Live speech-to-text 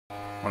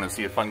Want to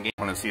see a fun game?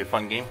 Want to see a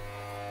fun game?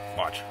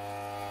 Watch.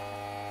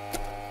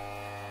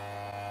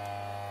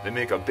 They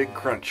make a big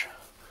crunch.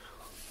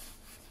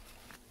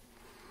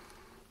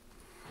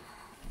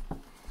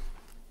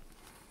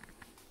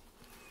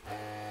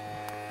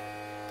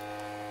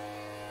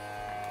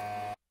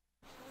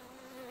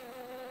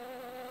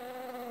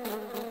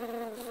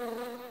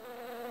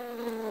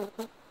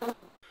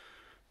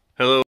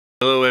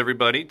 Hello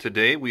everybody.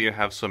 Today we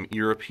have some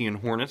European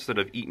Hornets that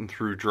have eaten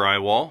through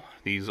drywall.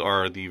 These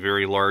are the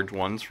very large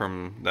ones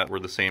that were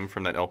the same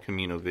from that El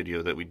Camino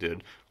video that we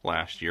did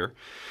last year.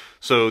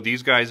 So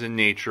these guys in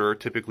nature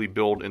typically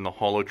build in the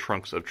hollow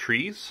trunks of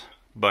trees,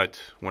 but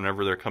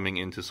whenever they're coming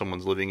into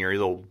someone's living area,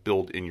 they'll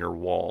build in your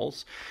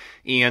walls.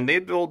 And they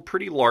build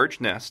pretty large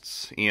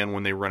nests, and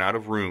when they run out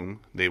of room,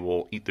 they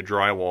will eat the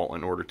drywall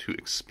in order to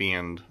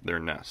expand their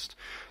nest.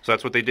 So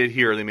that's what they did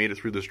here. They made it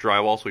through this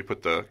drywall, so we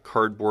put the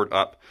cardboard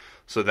up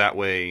so that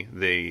way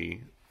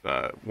they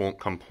won't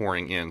come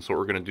pouring in. So what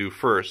we're going to do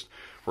first,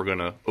 we're going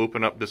to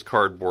open up this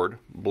cardboard,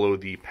 blow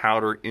the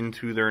powder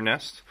into their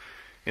nest,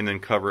 and then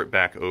cover it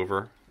back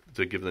over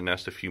to give the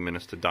nest a few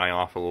minutes to die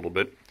off a little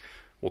bit.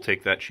 We'll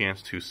take that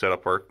chance to set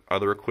up our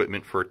other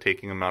equipment for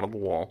taking them out of the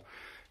wall,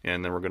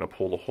 and then we're going to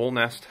pull the whole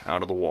nest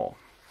out of the wall.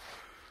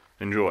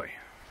 Enjoy.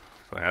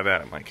 So have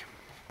at it, Mike.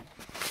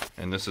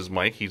 And this is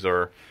Mike. He's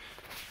the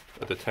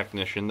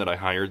technician that I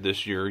hired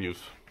this year.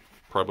 You've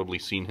probably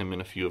seen him in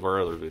a few of our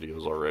other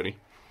videos already.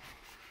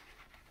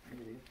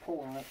 Pull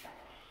on it.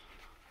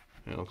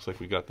 It looks like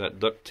we got that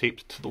duct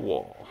taped to the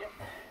wall. Yep.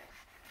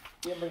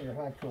 You didn't bring your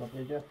hot tool up,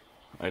 did you?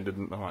 I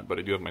didn't not, but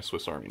I do have my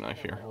Swiss Army knife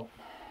here.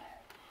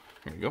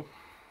 Here you go.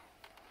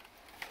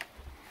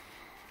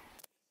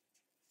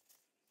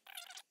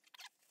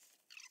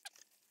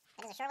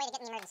 This is a short way to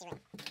get in the emergency room,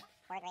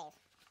 or a grave.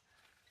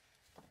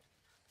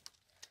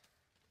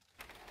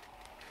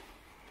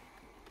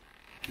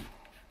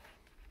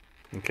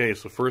 Okay,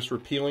 so first we're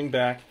peeling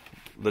back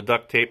the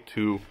duct tape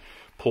to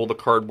pull the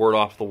cardboard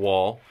off the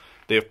wall.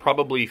 They have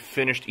probably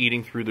finished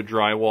eating through the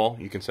drywall.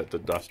 You can set the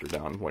duster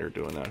down while you're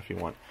doing that if you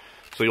want.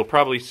 So you'll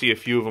probably see a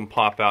few of them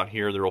pop out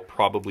here. There will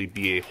probably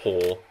be a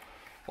hole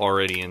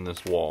already in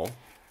this wall.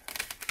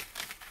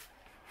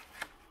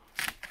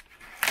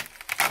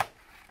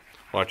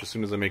 Watch, as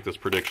soon as I make this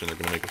prediction, they're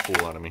going to make a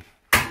fool out of me.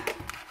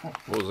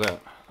 What was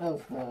that?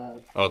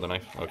 Oh, the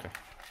knife? Okay.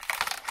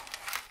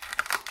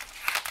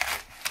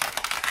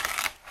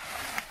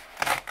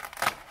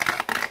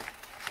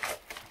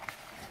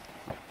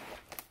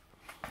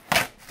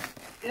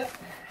 Yep.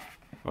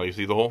 Oh, you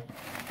see the hole?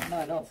 No,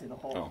 I don't see the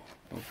hole.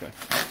 Oh, okay.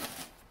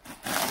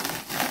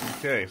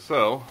 Okay,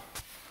 so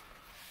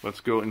let's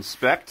go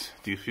inspect.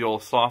 Do you feel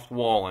a soft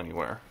wall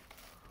anywhere?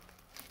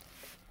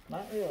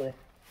 Not really.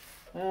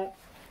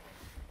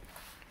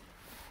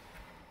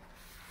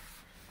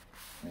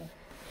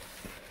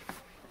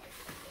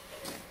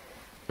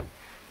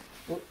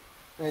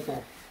 Right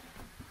there.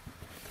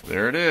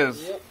 There it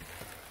is. Yep.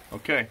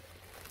 Okay.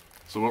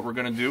 So what we're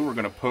going to do, we're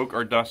going to poke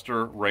our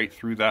duster right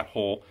through that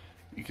hole.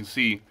 You can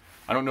see,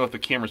 I don't know if the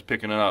camera's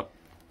picking it up,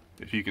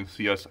 if you can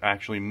see us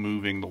actually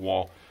moving the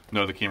wall.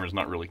 No, the camera's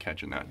not really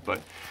catching that, but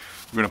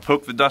we're going to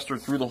poke the duster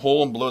through the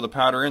hole and blow the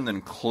powder in,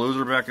 then close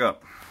her back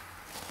up.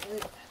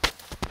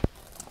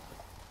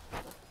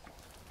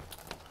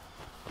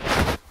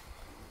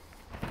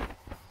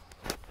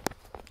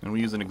 And we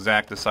use an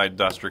Exacticide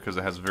duster because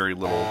it has very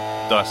little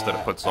dust that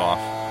it puts off.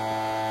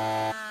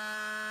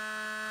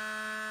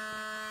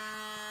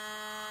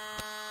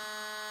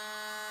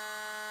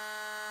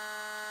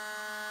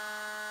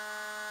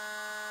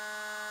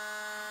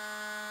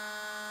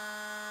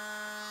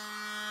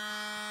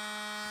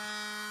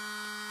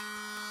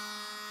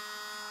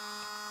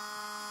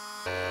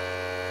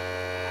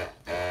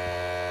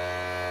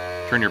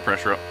 Turn your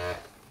pressure up.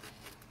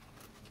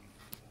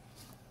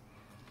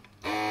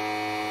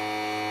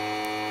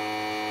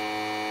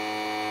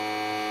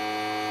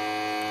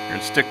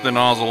 And stick the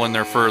nozzle in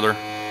there further.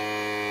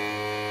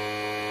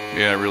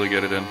 Yeah, really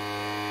get it in.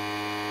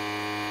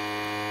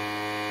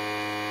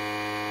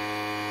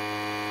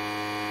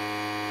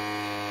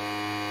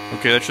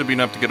 Okay, that should be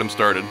enough to get them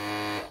started.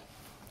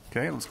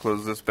 Okay, let's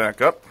close this back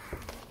up.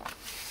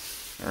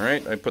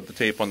 Alright, I put the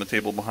tape on the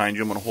table behind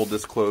you. I'm going to hold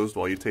this closed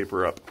while you tape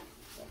her up.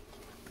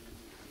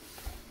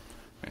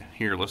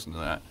 Here, listen to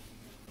that.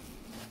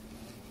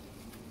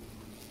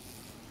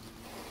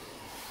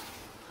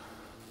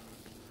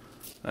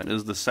 That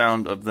is the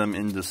sound of them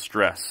in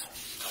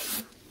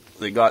distress.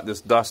 They got this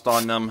dust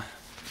on them.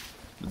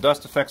 The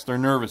dust affects their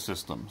nervous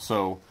system,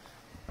 so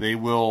they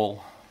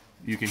will,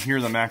 you can hear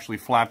them actually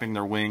flapping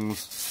their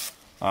wings.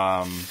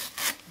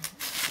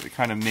 It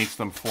kind of makes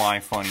them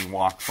fly funny,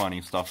 walk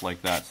funny, stuff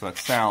like that. So that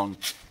sound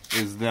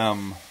is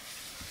them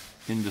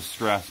in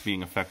distress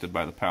being affected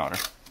by the powder.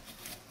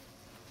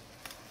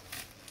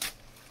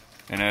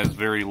 And as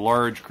very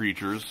large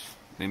creatures,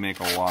 they make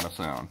a lot of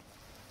sound.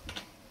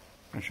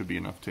 That should be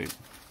enough tape.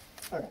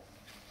 Okay.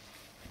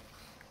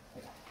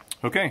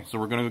 Okay, so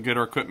we're going to get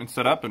our equipment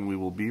set up and we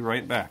will be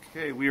right back.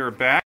 Okay, we are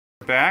back.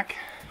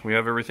 we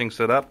have everything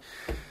set up.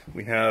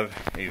 We have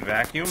a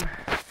vacuum,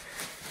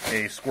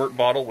 a squirt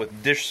bottle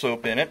with dish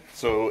soap in it.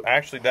 So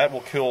actually that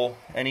will kill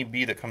any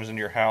bee that comes into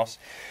your house.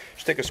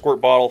 Just take a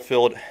squirt bottle,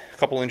 fill it a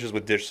couple inches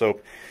with dish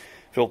soap,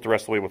 fill it the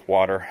rest of the way with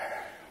water.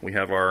 We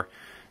have our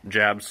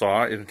jab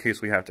saw in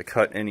case we have to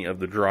cut any of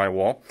the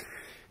drywall.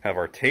 Have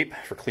our tape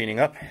for cleaning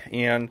up,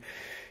 and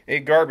a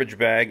garbage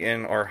bag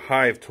and our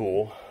hive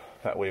tool.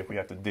 That way if we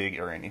have to dig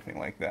or anything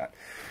like that.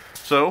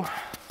 So,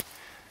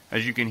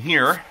 as you can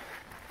hear,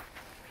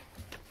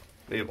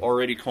 they've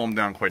already calmed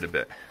down quite a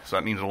bit. So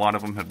that means a lot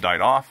of them have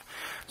died off.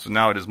 So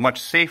now it is much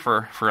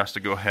safer for us to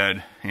go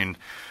ahead and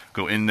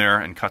go in there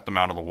and cut them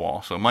out of the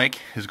wall. So Mike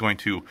is going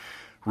to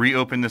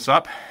reopen this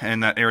up,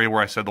 and that area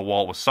where I said the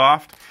wall was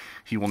soft,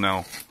 he will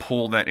now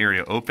pull that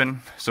area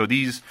open. So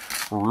these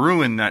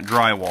ruin that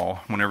drywall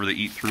whenever they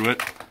eat through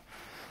it.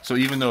 So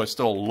even though it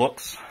still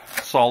looks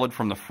solid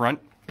from the front,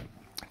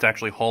 it's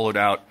actually hollowed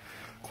out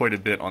quite a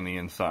bit on the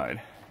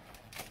inside.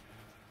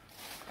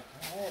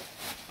 All right,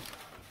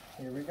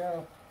 here we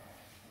go.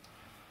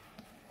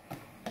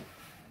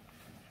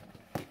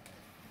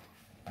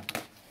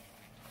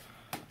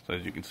 So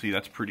as you can see,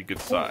 that's pretty good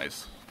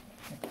size.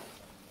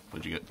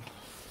 What'd you get?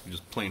 You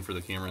just playing for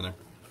the camera there?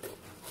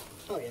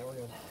 Oh yeah, we're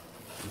good.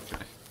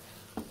 Okay.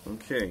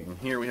 Okay, and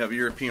here we have a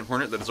European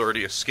Hornet that has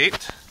already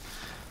escaped.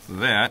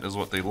 That is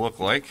what they look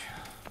like.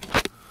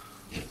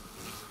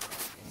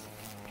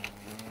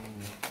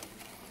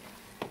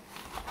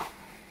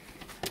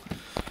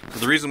 So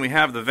the reason we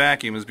have the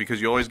vacuum is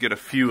because you always get a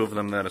few of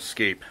them that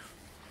escape.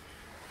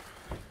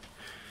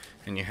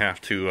 And you have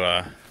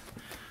to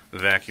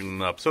vacuum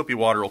them up. Soapy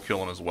water will kill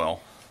them as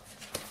well.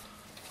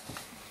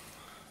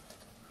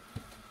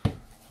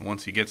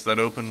 Once he gets that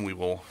open, we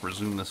will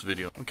resume this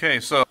video. Okay,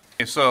 so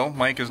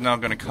Mike is now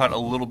going to cut a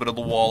little bit of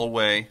the wall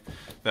away.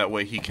 That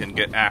way he can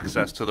get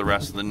access to the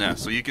rest of the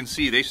nest. So you can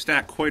see they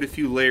stack quite a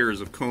few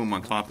layers of comb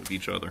on top of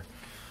each other.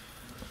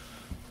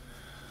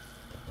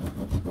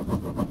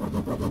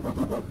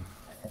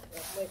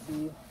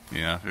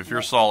 Yeah, if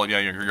you're solid, yeah,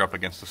 you're up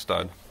against the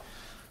stud.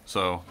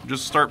 So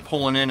just start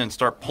pulling in and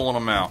start pulling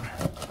them out.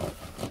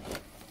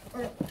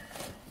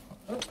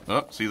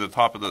 Oh, see the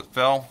top of it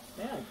fell?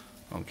 Yeah.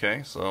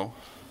 Okay, so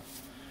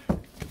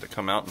get to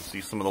come out and see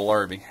some of the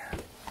larvae.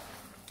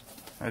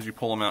 As you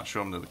pull them out, show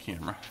them to the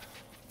camera.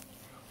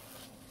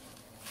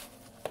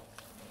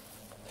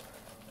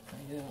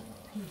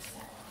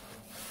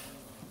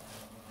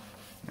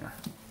 Yeah.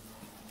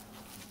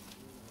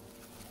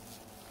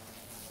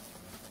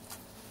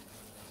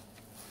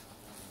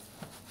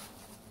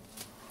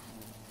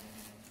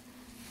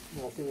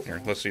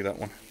 Here, let's see that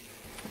one.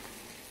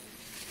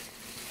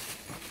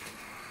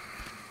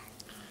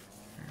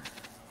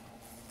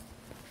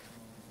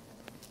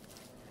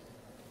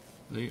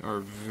 They are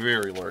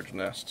very large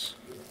nests.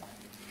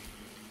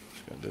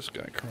 Got this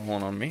guy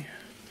crawling on me.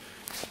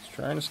 He's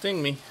trying to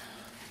sting me.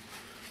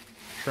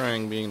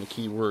 Trying being the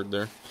key word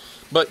there.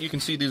 But you can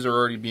see these are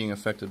already being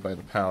affected by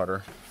the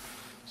powder.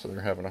 So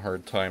they're having a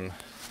hard time.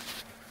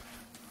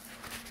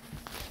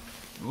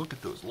 Look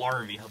at those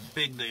larvae, how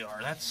big they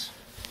are.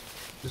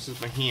 This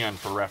is my hand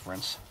for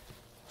reference.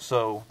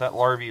 So that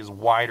larvae is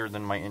wider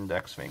than my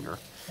index finger.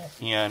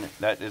 And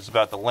that is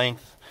about the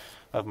length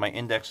of my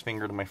index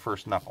finger to my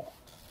first knuckle.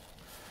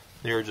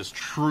 They are just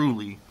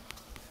truly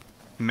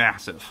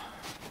massive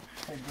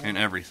in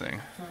everything.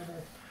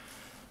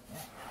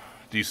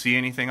 Do you see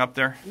anything up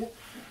there? Yep.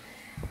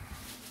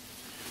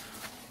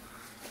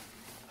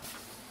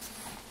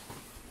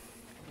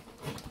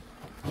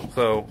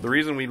 So the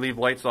reason we leave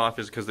lights off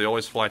is because they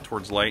always fly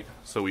towards light.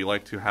 So we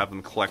like to have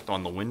them collect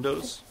on the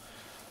windows.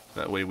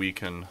 That way we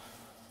can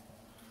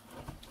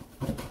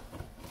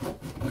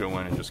go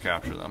in and just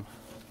capture them.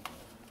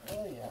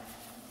 Oh yeah.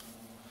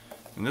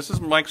 And this is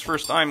Mike's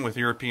first time with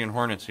European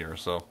Hornets here,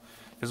 so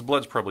his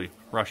blood's probably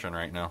rushing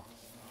right now.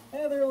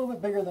 Yeah, they're a little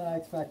bit bigger than I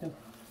expected.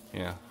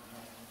 Yeah.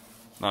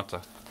 Not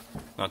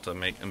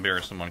to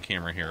embarrass him on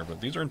camera here,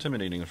 but these are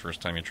intimidating the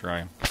first time you try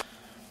them.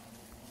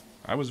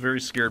 I was very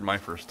scared my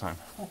first time.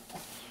 Of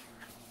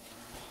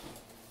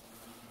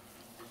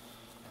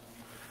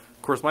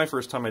course, my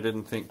first time I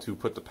didn't think to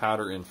put the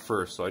powder in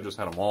first, so I just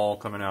had them all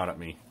coming out at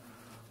me.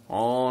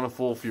 All in a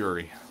full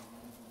fury.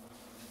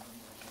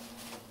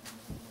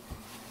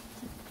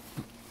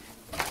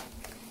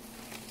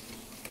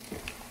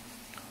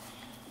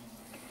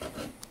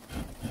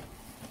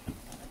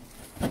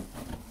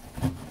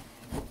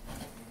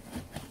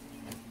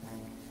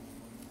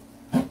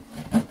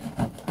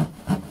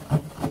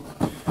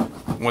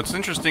 What's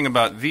interesting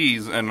about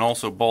these, and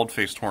also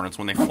bald-faced hornets,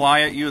 when they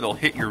fly at you, they'll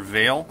hit your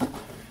veil,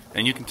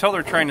 and you can tell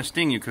they're trying to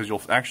sting you because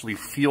you'll actually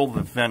feel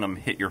the venom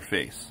hit your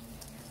face.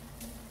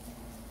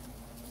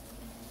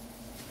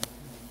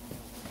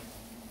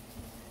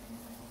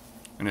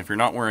 And if you're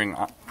not wearing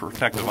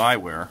protective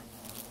eyewear,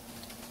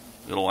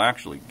 it'll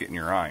actually get in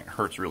your eye. It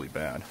hurts really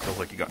bad. It feels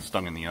like you got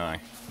stung in the eye.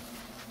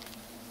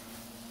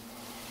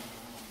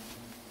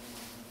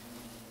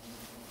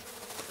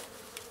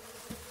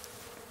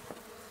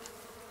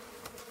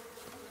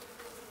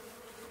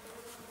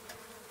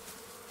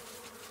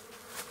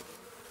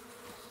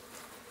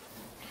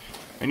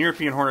 And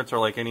European hornets are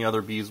like any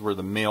other bees where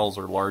the males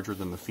are larger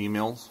than the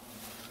females.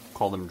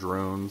 Call them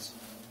drones.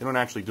 They don't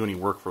actually do any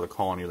work for the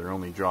colony. Their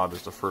only job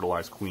is to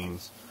fertilize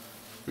queens,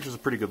 which is a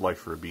pretty good life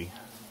for a bee.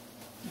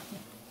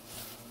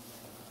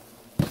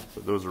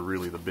 But those are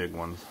really the big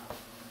ones.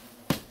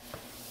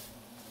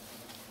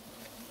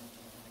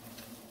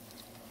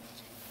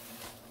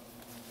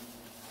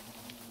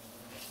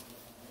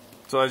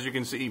 So as you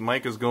can see,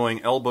 Mike is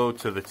going elbow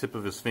to the tip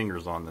of his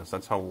fingers on this.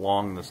 That's how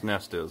long this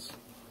nest is.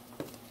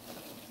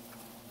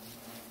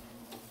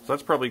 So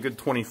that's probably a good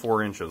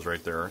 24 inches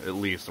right there, at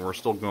least, and we're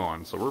still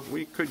going. So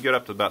we could get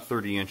up to about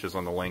 30 inches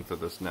on the length of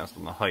this nest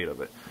and the height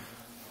of it.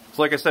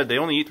 So like I said, they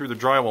only eat through the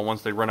drywall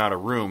once they run out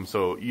of room,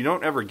 so you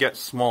don't ever get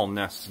small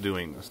nests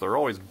doing this. They're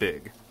always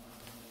big.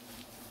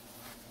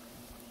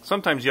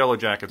 Sometimes yellow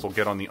jackets will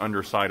get on the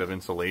underside of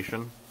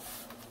insulation,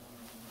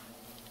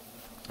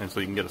 and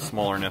so you can get a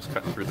smaller nest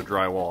cutting through the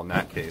drywall in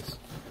that case.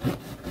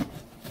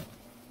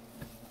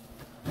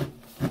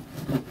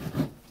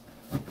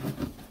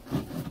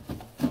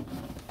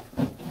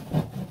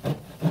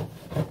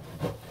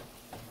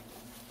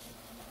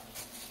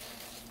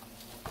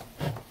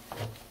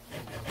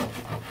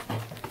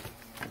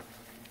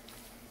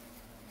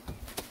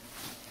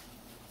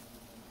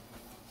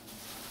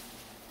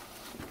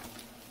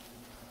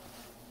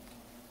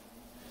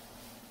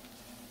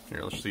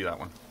 Here, let's see that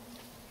one.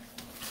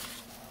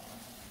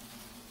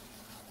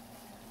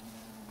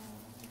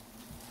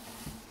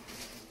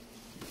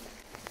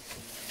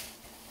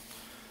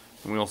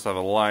 And we also have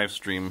a live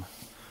stream.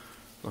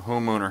 The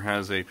homeowner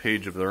has a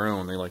page of their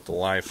own. They like to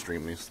live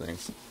stream these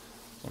things. So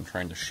I'm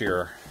trying to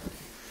share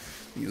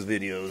these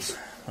videos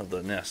of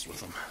the nest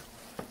with them.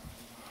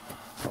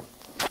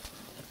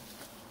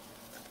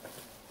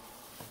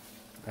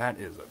 That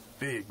is a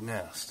big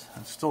nest.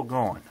 It's still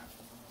going.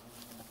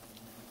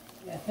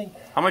 Yeah, I think.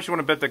 How much you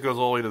want to bet that goes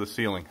all the way to the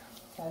ceiling?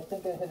 I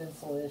think I hit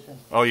insulation.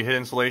 Oh, you hit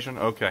insulation?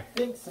 Okay. I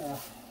think so.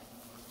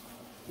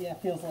 Yeah,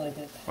 feels like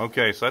it.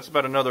 Okay, so that's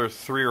about another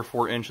 3 or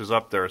 4 inches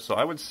up there. So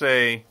I would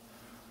say,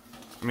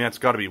 I mean, that's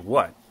got to be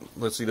what?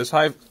 Let's see, this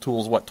hive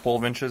tool is what,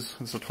 12 inches?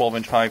 It's a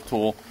 12-inch hive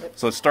tool. Yep.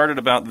 So it started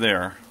about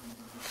there.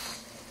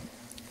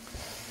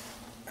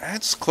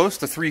 That's close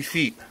to 3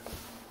 feet.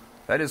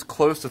 That is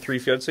close to 3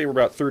 feet. I'd say we're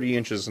about 30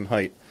 inches in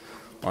height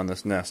on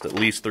this nest, at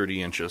least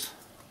 30 inches.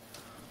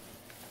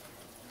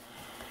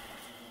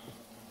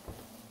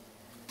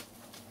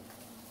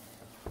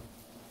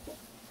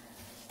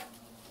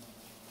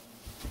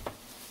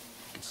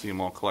 See them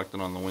all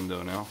collected on the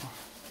window now.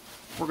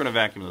 We're going to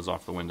vacuum those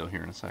off the window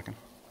here in a second.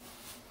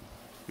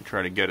 We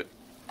try to get it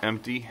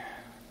empty.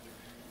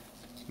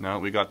 Now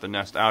we got the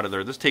nest out of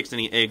there. This takes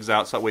any eggs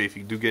out, so that way if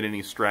you do get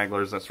any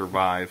stragglers that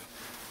survive,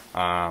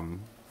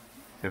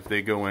 if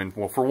they go in,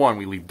 well, for one,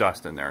 we leave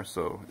dust in there,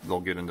 so they'll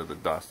get into the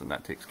dust and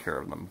that takes care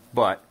of them.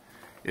 But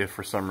if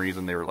for some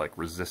reason they were like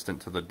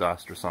resistant to the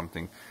dust or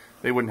something,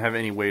 they wouldn't have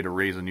any way to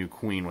raise a new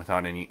queen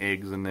without any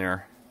eggs in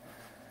there.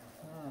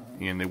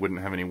 And they wouldn't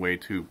have any way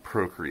to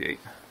procreate,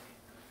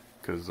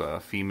 because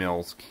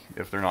females,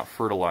 if they're not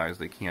fertilized,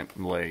 they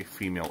can't lay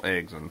female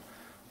eggs, and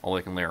all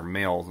they can lay are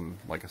males, and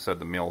like I said,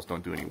 the males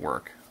don't do any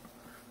work.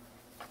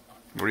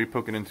 What are you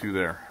poking into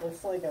there?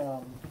 Looks like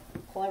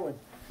plywood.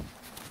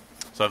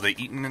 So have they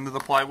eaten into the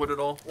plywood at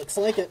all? Looks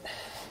like it.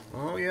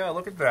 Oh yeah,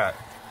 look at that.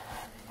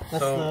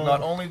 That's so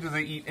not only do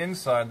they eat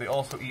inside, they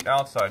also eat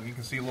outside. And you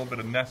can see a little bit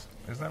of nest.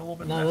 Is that a little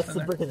bit of nest in there? No, that's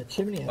the brick of the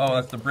chimney. Oh,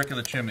 that's the brick of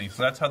the chimney.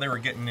 So that's how they were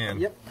getting in.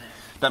 Yep.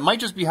 That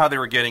might just be how they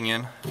were getting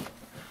in.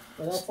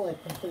 But that's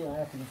like completely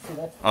after you see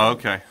that's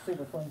okay.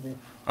 Super flimsy.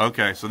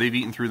 Okay, so they've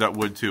eaten through that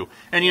wood too.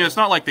 And you know, it's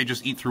not like they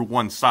just eat through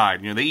one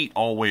side. You know, they eat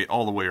all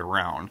the way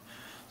around.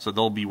 So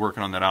they'll be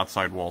working on that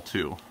outside wall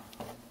too.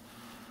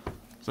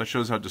 So that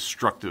shows how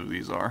destructive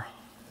these are.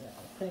 Yeah,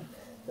 I think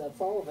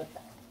that's all of it.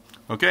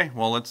 Okay,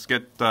 well let's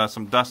get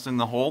some dust in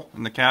the hole,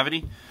 in the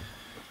cavity,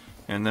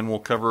 and then we'll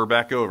cover her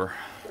back over.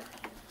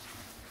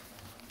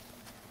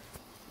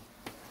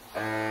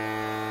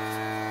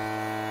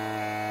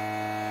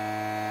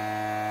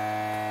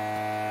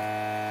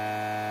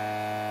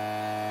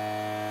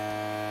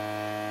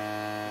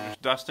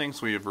 Dusting,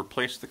 so we have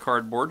replaced the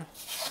cardboard.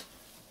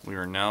 We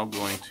are now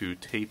going to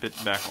tape it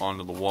back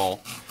onto the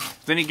wall.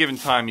 At any given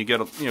time, you get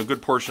a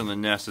good portion of the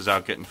nest is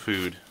out getting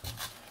food.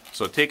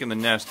 So taking the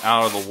nest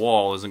out of the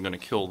wall isn't going to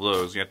kill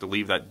those. You have to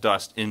leave that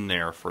dust in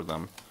there for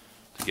them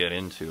to get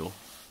into.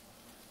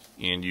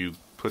 And you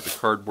put the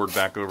cardboard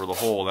back over the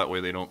hole, that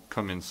way they don't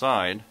come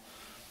inside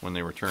when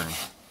they return.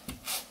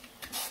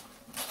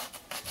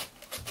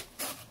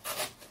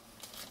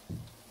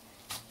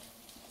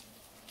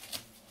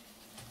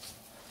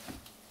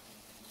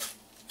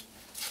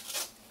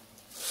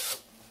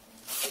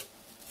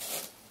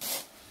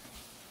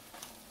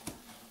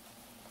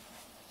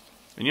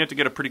 And you have to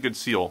get a pretty good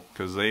seal,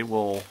 because they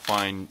will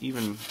find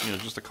even,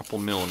 just a couple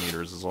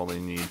millimeters is all they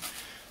need.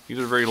 These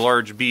are very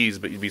large bees,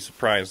 but you'd be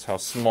surprised how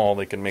small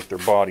they can make their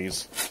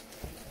bodies.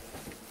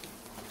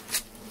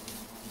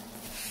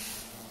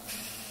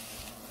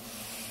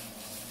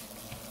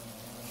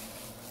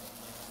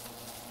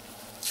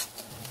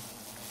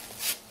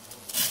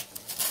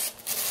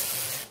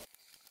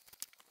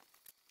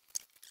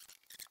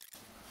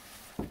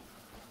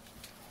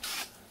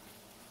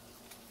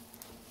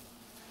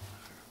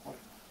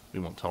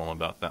 won't tell him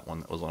about that one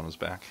that was on his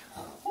back.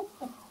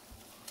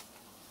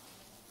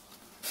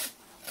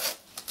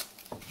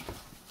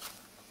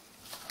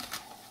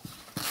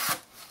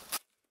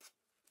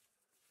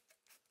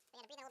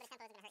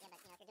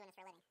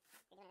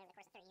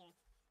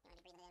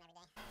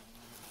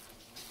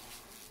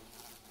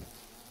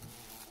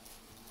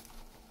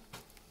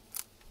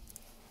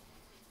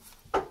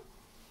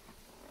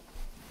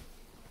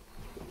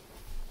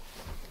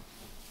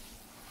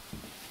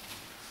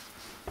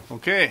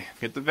 Okay,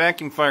 get the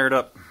vacuum fired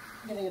up.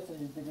 I'm gonna get to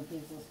these bigger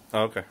pieces.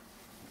 Oh, okay.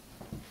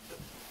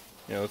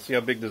 Yeah, let's see how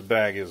big this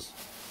bag is.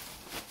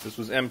 This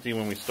was empty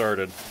when we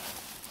started.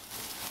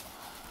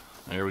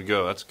 There we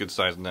go. That's a good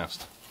sized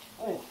nest.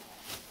 Oh, yeah.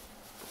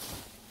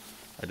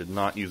 I did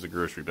not use a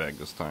grocery bag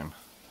this time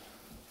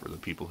for the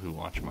people who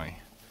watch my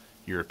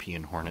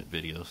European Hornet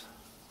videos.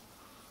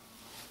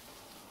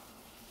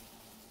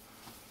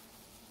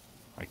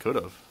 I could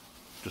have,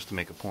 just to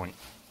make a point.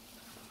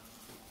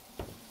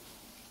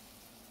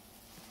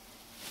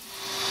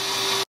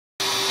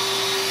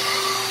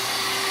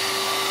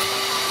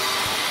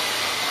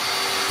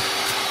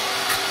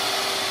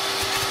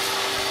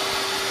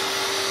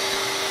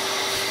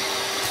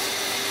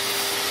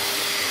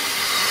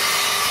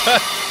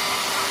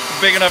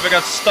 Big enough it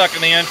got stuck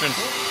in the entrance.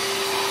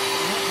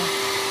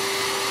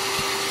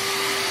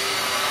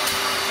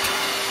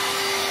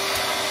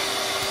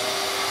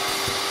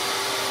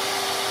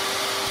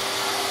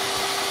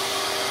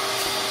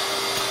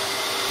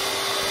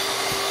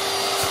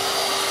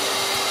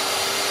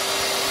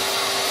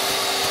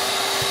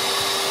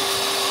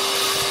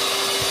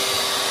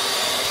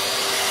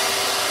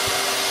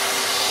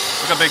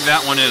 Look how big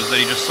that one is that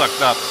he just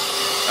sucked up.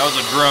 That was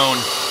a drone.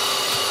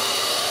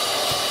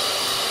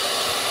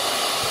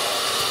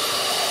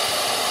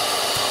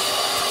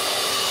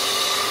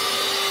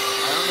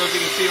 I don't know if you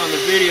can see it on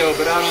the video,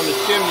 but out on the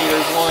chimney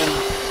there's one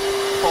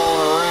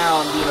falling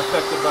around being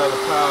affected by the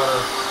powder.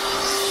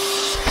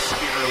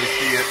 Can't really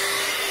see it.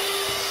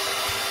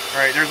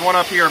 Alright, there's one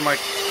up here, Mike.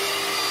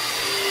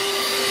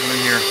 One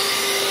in here.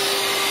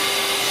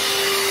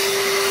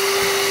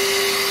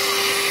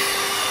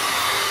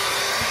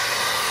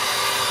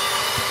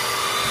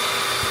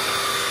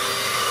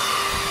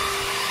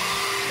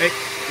 Hey,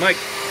 Mike.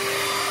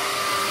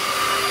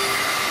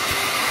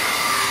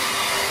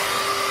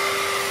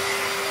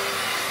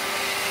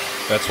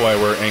 That's why I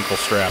wear ankle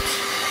straps.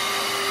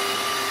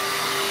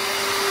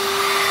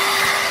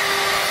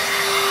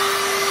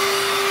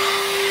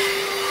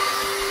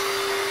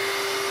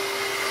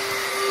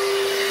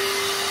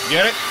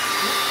 Get it?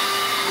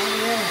 Oh,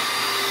 yeah.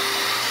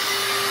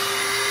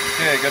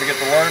 Okay, gotta get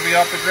the larvae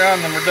off the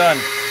ground, then we're done.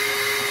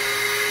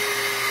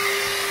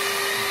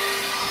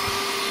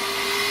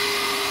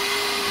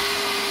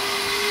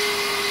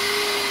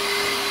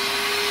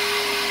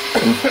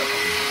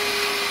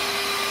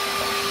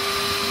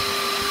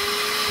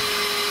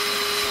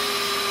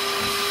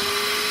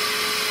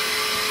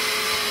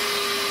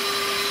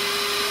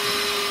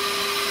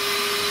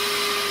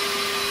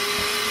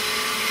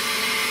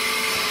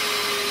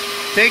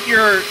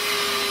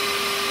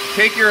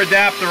 Take your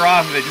adapter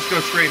off of it, just go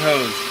straight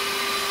hose.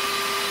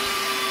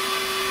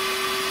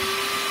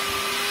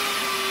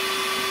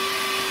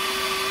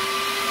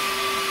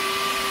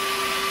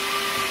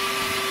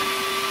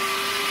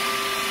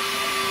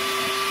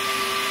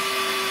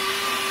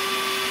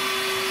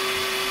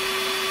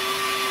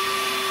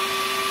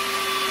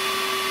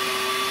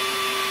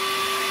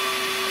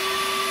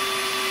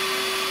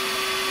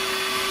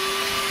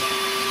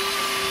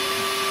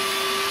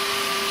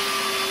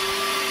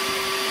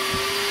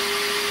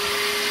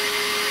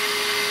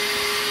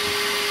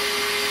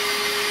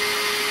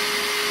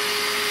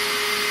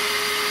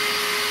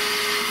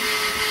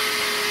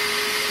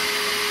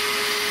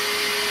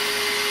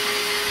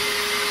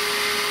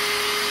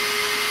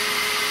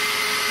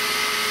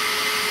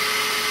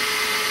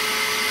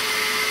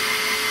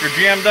 You're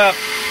jammed up.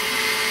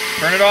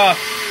 Turn it off.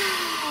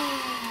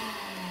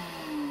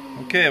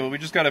 Okay, well we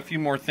just got a few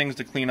more things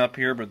to clean up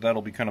here, but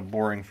that'll be kind of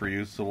boring for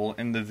you, so we'll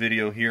end the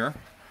video here.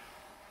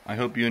 I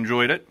hope you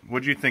enjoyed it.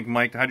 What'd you think,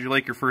 Mike? How'd you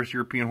like your first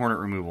European Hornet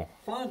removal?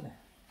 Fun.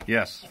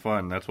 Yes,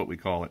 fun. That's what we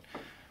call it.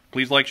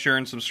 Please like, share,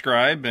 and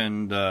subscribe,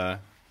 and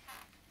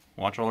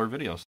watch all our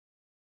videos.